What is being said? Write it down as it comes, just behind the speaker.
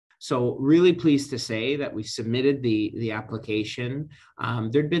So really pleased to say that we submitted the application.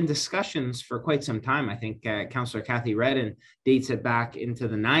 There'd been discussions for quite some time. I think Councillor Kathy Redden dates it back into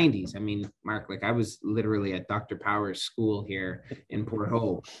the 90s. I mean, Mark, like I was literally at Dr. Power's school here in Port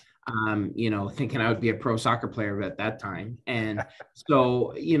Hope, thinking I would be a pro soccer player at that time. And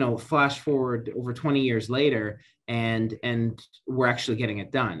so, flash forward over 20 years later, and we're actually getting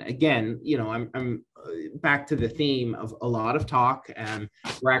it done. Again, I'm back to the theme of a lot of talk, and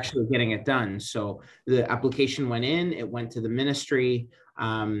we're actually getting it done. So the application went in, it went to the ministry.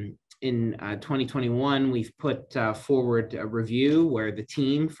 In 2021, we've put forward a review where the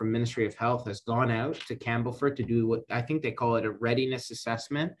team from Ministry of Health has gone out to Campbellford to do what I think they call it a readiness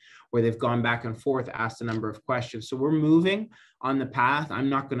assessment, where they've gone back and forth, asked a number of questions. So we're moving on the path. I'm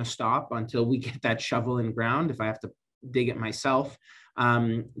not going to stop until we get that shovel in ground, if I have to dig it myself,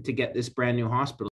 to get this brand new hospital.